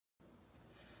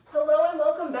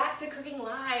to Cooking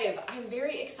Live. I'm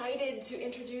very excited to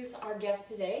introduce our guest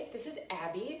today. This is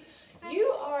Abby. Hi.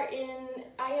 You are in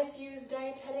ISU's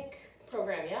dietetic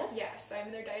program, yes? Yes, I'm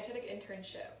in their dietetic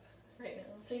internship right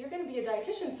now. So you're going to be a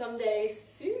dietitian someday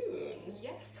soon.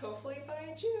 Yes, hopefully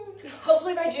by June.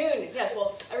 Hopefully by June. Yes,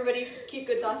 well, everybody keep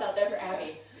good thoughts out there for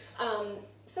Abby.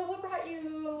 So what brought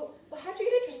you, how'd you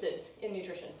get interested in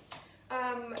nutrition?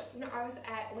 I was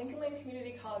at Lincoln Lane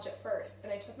Community College at first,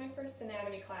 and I took my first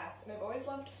anatomy class, and I've always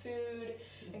loved food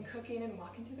and cooking and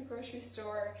walking through the grocery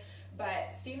store, but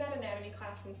seeing that anatomy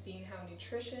class and seeing how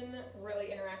nutrition really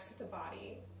interacts with the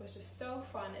body was just so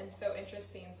fun and so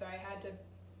interesting, so I had to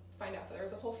find out that there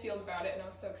was a whole field about it, and I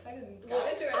was so excited and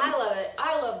got into it. I love it.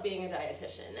 I love being a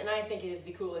dietitian, and I think it is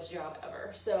the coolest job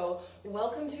ever. So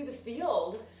welcome to the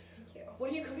field. Thank you.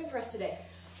 What are you cooking for us today?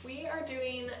 We are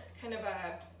doing kind of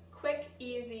a quick,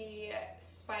 easy,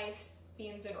 spiced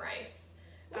beans and rice.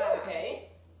 Okay.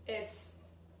 It's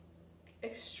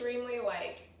extremely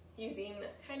like using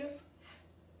kind of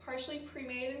partially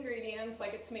pre-made ingredients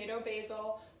like a tomato,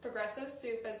 basil, progresso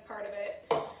soup as part of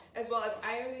it, as well as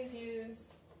I always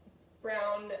use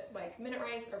brown like minute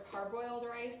rice or parboiled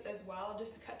rice as well,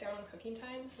 just to cut down on cooking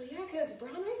time. Well, yeah, because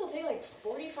brown rice will take like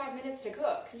 45 minutes to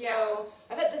cook. So Yeah.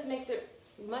 I bet this makes it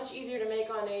much easier to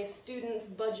make on a student's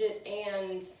budget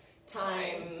and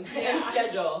time Yeah. and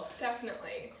schedule.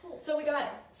 Definitely. Cool. So we got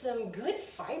some good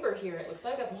fiber here, it looks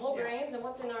like. We got some whole grains, and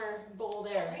what's in our bowl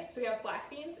there? Right, so we have black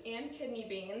beans and kidney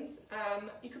beans.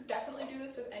 You could definitely do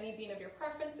this with any bean of your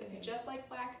preference. If you just like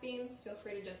black beans, feel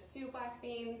free to just do black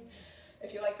beans.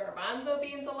 If you like garbanzo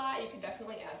beans a lot, you could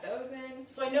definitely add those in.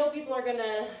 So I know people are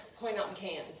gonna point out the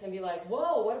cans and be like,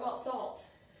 whoa, what about salt?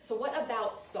 So what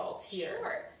about salt here?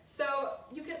 Sure. So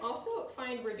you can also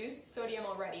find reduced sodium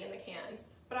already in the cans,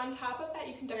 but on top of that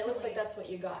you can And definitely... it looks like that's what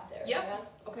you got there. Yep.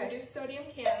 Yeah? Okay. Reduced sodium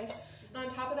cans. And on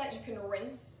top of that you can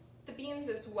rinse the beans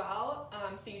as well.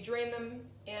 So you drain them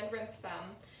and rinse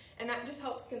them. And that just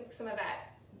helps get some of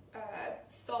that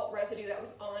salt residue that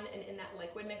was on and in that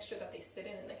liquid mixture that they sit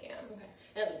in the can.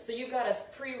 Okay. And so you've got us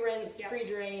pre-rinsed, Yep.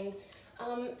 pre-drained. Tell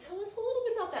us a little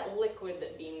bit about that liquid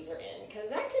that beans are in, because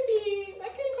that can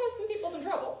cause some people some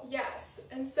trouble. Yes,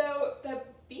 and so the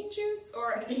bean juice,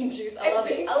 or Bean juice, I it's love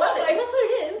it. bean- I love it. like- That's what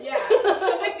it is. Yeah,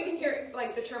 sometimes you can hear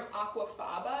like the term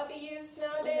aquafaba be used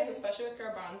nowadays, Okay. especially with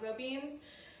garbanzo beans.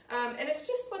 And it's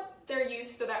just what they're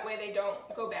used so that way they don't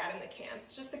go bad in the cans.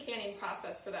 It's just the canning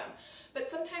process for them. But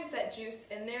sometimes that juice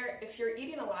in there, if you're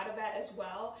eating a lot of that as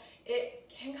well, it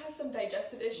can cause some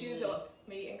digestive issues. It'll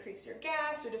maybe increase your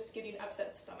gas or just give you an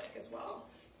upset stomach as well.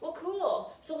 Well,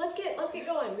 cool. So let's get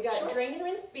going. We got Sure. drained and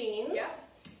rinsed beans. Yeah.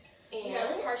 And We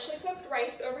have partially cooked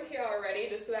rice over here already,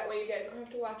 just so that way you guys don't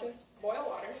have to watch us boil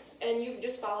water. and you've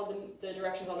just followed the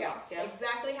directions on the box, yeah?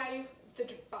 Exactly how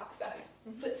the box says.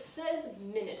 So it says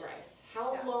minute rice.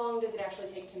 How Yeah. long does it actually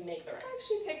take to make the It rice?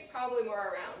 actually takes probably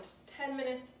more around 10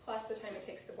 minutes plus the time it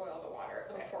takes to boil the water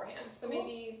Okay. beforehand. So Cool.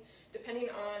 maybe, depending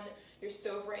on your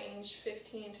stove range,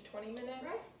 15 to 20 minutes.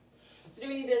 Right. So do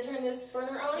we need to turn this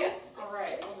burner on? Yeah. All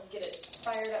right. I'll just get it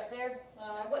fired up there.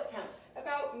 What temp?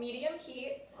 About medium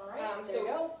heat. All right. There So you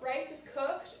go. rice is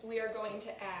cooked. We are going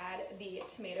to add the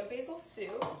tomato basil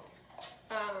soup.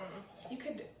 You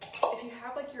could, if you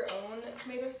have like your own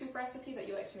tomato soup recipe that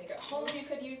you like to make at home, you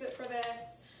could use it for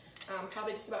this.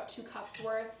 Probably just about 2 cups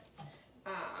worth.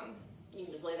 You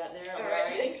can just lay that there. All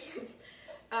right, thanks.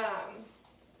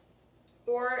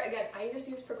 Or again, I just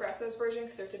use Progresso's version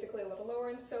because they're typically a little lower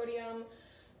in sodium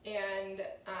and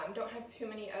don't have too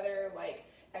many other like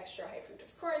extra high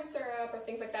fructose corn syrup or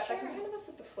things like that. Sure. That can kind of mess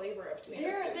with the flavor of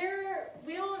tomato soups.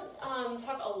 We don't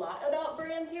talk a lot about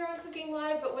brands here on Cooking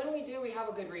Live, but when we do, we have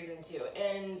a good reason to.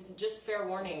 And just fair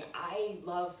warning, I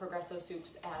love Progresso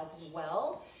soups as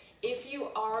well. If you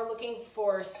are looking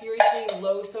for a seriously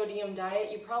low sodium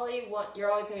diet, you're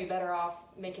always going to be better off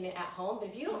making it at home. But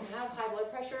if you don't have high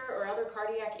blood pressure or other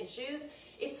cardiac issues,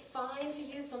 it's fine to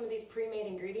use some of these pre-made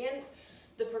ingredients.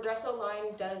 The Progresso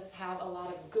line does have a lot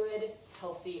of good,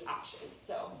 healthy options.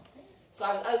 So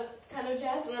I was kind of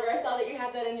jazzed whenever I saw that you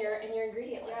had that in your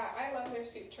ingredient list. Yeah, I love their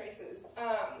soup choices.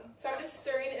 So I'm just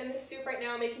stirring in the soup right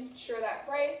now, making sure that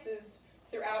rice is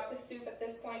throughout the soup at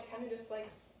this point. Kind of just like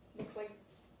looks like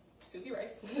soupy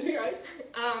rice. Soupy rice.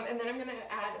 And then I'm gonna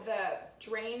add the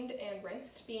drained and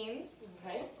rinsed beans.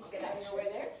 Okay, I'll get out of your way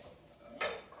there.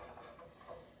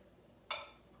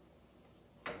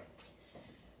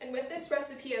 And with this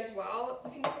recipe as well,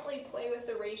 you can definitely play with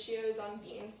the ratios on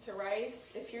beans to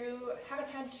rice. If you haven't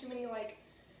had too many like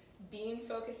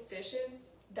bean-focused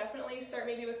dishes, definitely start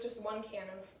maybe with just 1 can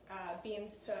of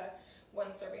beans to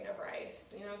 1 serving of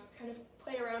rice. You know, just kind of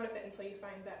play around with it until you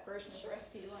find that version of the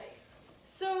recipe you like.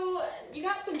 So you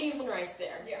got some beans and rice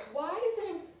there. Yeah.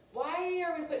 Why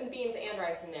are we putting beans and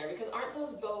rice in there? Because aren't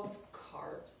those both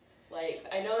carbs? Like,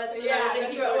 I know that's Yeah, another thing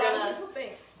that's people what a are lot of gonna...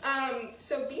 people think.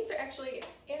 So beans are actually,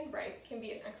 and rice can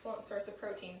be an excellent source of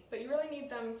protein, but you really need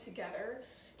them together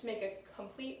to make a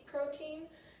complete protein.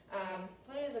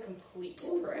 What is a complete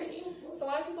protein? So a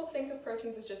lot of people think of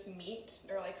proteins as just meat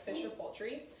or like fish or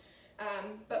poultry,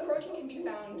 but protein can be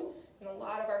found in a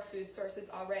lot of our food sources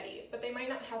already, but they might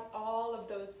not have all of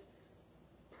those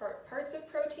parts of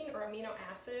protein or amino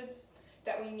acids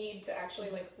that we need to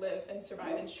actually like live and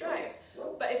survive and strive.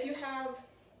 But if you have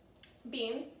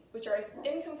beans, which are an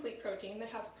incomplete protein, that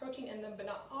have protein in them but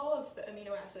not all of the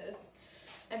amino acids,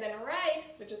 and then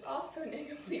rice, which is also an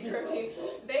incomplete protein,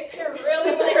 they pair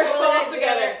really well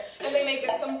together, and they make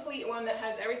a complete one that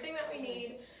has everything that we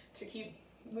need to keep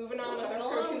moving on with our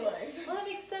protein life. Well, that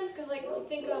makes sense, because like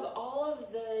think of all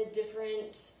of the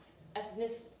different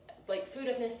food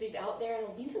ethnicities out there,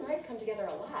 and beans and rice come together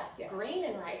a lot. Yes. Grain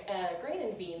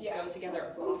and beans go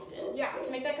together often. Yeah,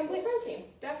 to make that complete protein.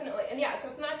 Definitely, and yeah, so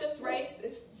it's not just rice.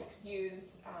 If you could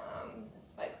use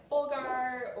like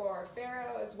bulgur or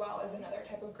farro, as well as another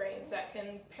type of grains that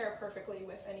can pair perfectly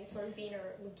with any sort of bean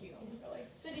or legume, really.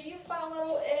 So do you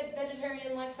follow a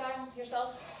vegetarian lifestyle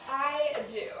yourself? I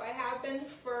do. I have been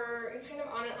for kind of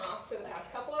on and off for the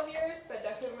past couple of years, but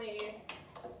definitely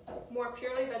more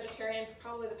purely vegetarian for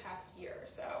probably the past year or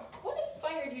so. What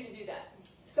inspired you to do that?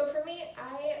 So for me,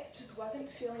 I just wasn't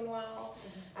feeling well.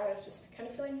 I was just kind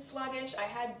of feeling sluggish. I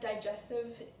had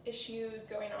digestive issues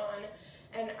going on,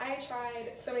 and I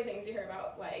tried so many things you hear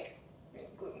about, like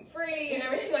gluten-free and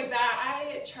everything like that.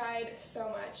 I tried so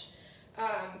much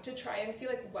to try and see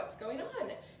like what's going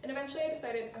on, and eventually I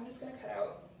decided I'm just going to cut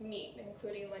out meat,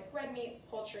 including like red meats,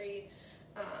 poultry.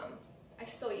 I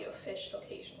still eat fish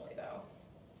occasionally though.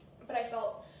 But I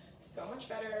felt so much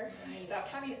better. I stopped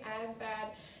having as bad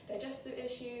digestive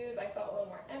issues. I felt a little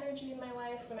more energy in my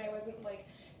life when I wasn't like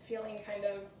feeling kind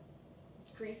of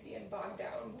greasy and bogged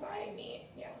down by meat.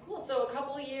 Yeah. Cool. So a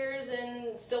couple years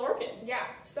and still working. Yeah,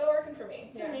 still working for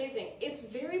me. It's amazing. It's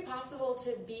very possible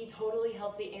to be totally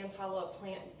healthy and follow a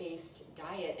plant-based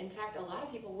diet. In fact, a lot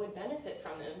of people would benefit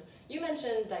from them. You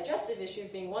mentioned digestive issues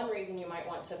being one reason you might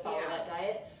want to follow that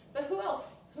diet, but who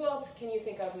else? Who else can you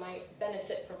think of might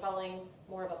benefit from following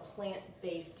more of a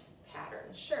plant-based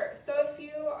pattern? Sure. So if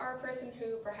you are a person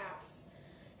who perhaps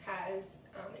has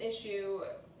an issue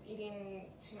eating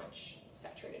too much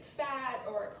saturated fat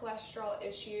or cholesterol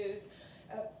issues,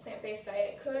 a plant-based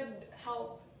diet could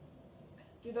help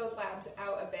do those labs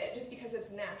out a bit, just because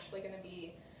it's naturally going to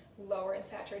be lower in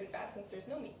saturated fat since there's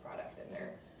no meat product in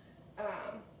there.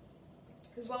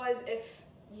 As well as if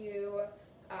you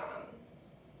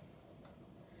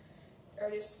are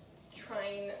just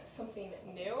trying something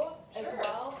new as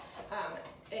well,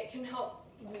 it can help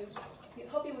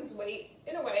you lose weight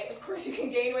in a way. Of course, you can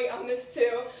gain weight on this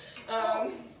too.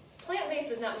 Plant-based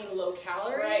does not mean low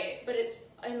calorie, but it's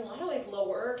in a lot of ways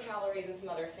lower calorie than some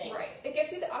other things. Right. It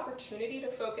gives you the opportunity to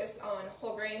focus on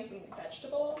whole grains and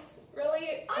vegetables,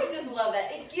 really. I just love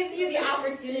that. It gives you the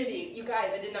opportunity. You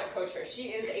guys, I did not coach her. She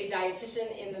is a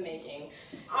dietitian in the making.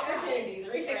 Opportunities,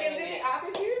 reframing. It gives you the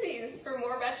opportunities for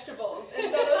more vegetables.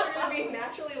 And so those are going to be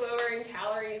naturally lower in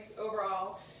calories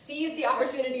overall. Seize the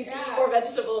opportunity to eat more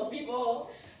vegetables,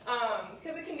 people.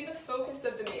 Because it can be the focus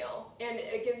of the meal, and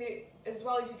it gives you, as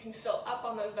well as you can fill up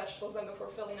on those vegetables then before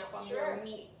filling up on your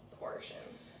meat portion.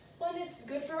 Well, and it's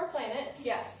good for our planet.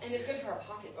 Yes. And it's good for our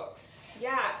pocketbooks.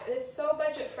 Yeah, it's so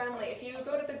budget friendly. If you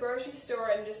go to the grocery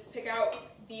store and just pick out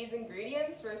these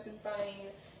ingredients versus buying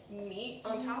meat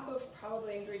on top of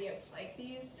probably ingredients like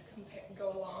these to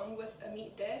go along with a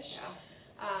meat dish,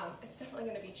 it's definitely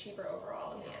going to be cheaper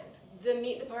overall in the end. The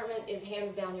meat department is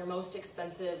hands down your most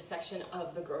expensive section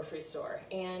of the grocery store.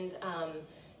 And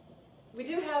we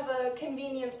do have a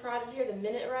convenience product here, the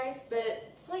minute rice, but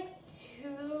it's like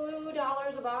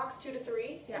 $2 a box, $2 to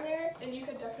 $3 in there. And you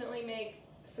could definitely make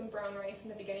some brown rice in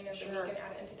the beginning of the week and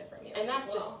add it into different meals. And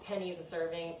that's just pennies a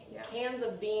serving. Yeah. Cans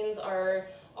of beans are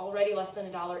already less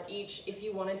than $1 each. If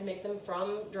you wanted to make them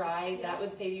from dry, that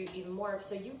would save you even more.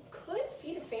 So you could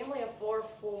feed a family of 4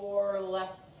 for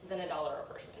less than $1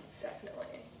 a person.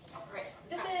 Definitely. All right.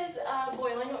 This is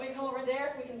boiling. Want me to come over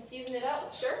there? We can season it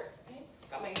up. Sure. Okay.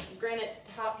 Got my granite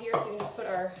top here, so we can just put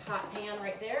our hot pan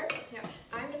right there. Yeah.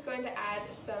 I'm just going to add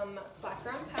some black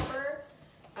ground pepper.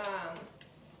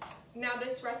 Now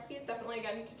this recipe is definitely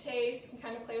again to taste. You can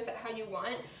kind of play with it how you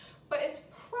want, but it's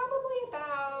probably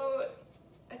about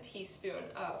a teaspoon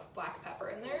of black pepper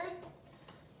in there.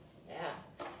 Yeah.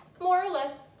 More or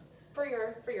less for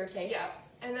your taste. Yeah.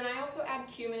 And then I also add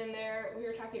cumin in there. We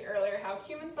were talking earlier how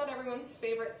cumin's not everyone's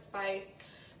favorite spice,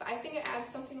 but I think it adds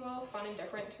something a little fun and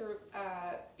different to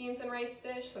beans and rice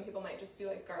dish. Some people might just do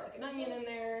like garlic and onion in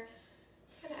there.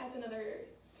 Kind of adds another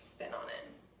spin on it.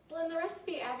 Well, in the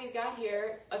recipe Abby's got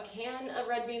here, a can of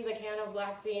red beans, a can of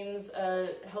black beans, a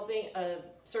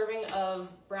serving of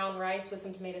brown rice with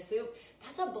some tomato soup.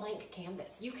 That's a blank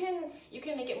canvas. You can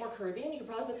make it more Caribbean. You could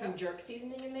probably put some jerk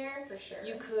seasoning in there. For sure.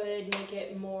 You could make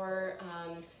it more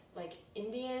like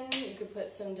Indian. You could put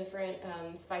some different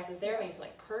spices there, maybe some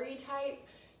like curry type.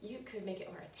 You could make it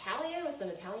more Italian with some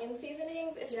Italian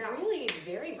seasonings. It's really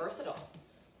very versatile.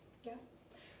 Yeah.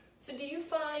 So do you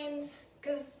find,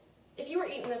 because if you were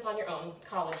eating this on your own,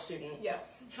 college student,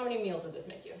 Yes. how many meals would this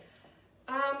make you?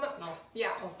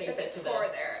 Yeah, I'll face it to four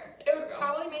the- there. It would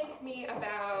probably make me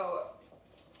about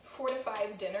 4 to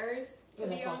 5 dinners, to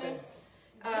be honest.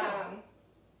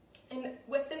 And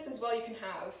with this as well, you can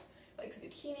have like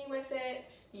zucchini with it.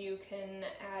 You can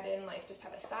add in like just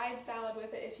have a side salad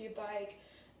with it if you'd like,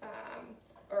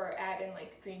 or add in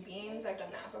like green beans. I've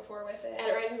done that before with it. Add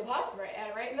it right in the pot? Right, add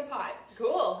it right in the pot.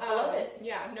 Cool, I love it.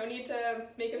 Yeah, no need to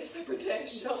make it a separate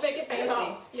dish. Don't make it at fancy.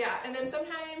 all. Yeah, and then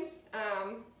sometimes,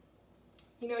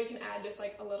 you know, you can add just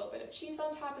like a little bit of cheese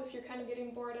on top if you're kind of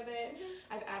getting bored of it.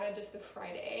 I've added just a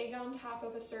fried egg on top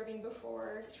of a serving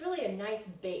before. It's really a nice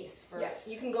base for Yes.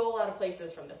 You can go a lot of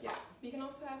places from this pot. You can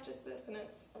also have just this, and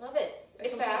it's I love it. a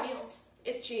It's complete fast,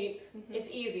 meal. it's cheap, it's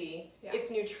easy, Yeah.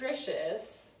 it's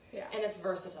nutritious, Yeah. and it's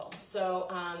versatile. So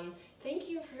thank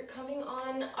you for coming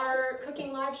on our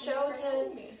Cooking Live show Thanks for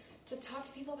having me. to talk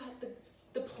to people about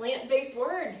the plant-based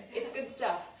word. It's good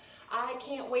stuff. I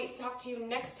can't wait to talk to you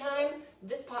next time.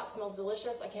 This pot smells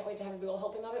delicious. I can't wait to have a big old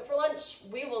helping of it for lunch.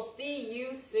 We will see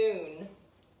you soon.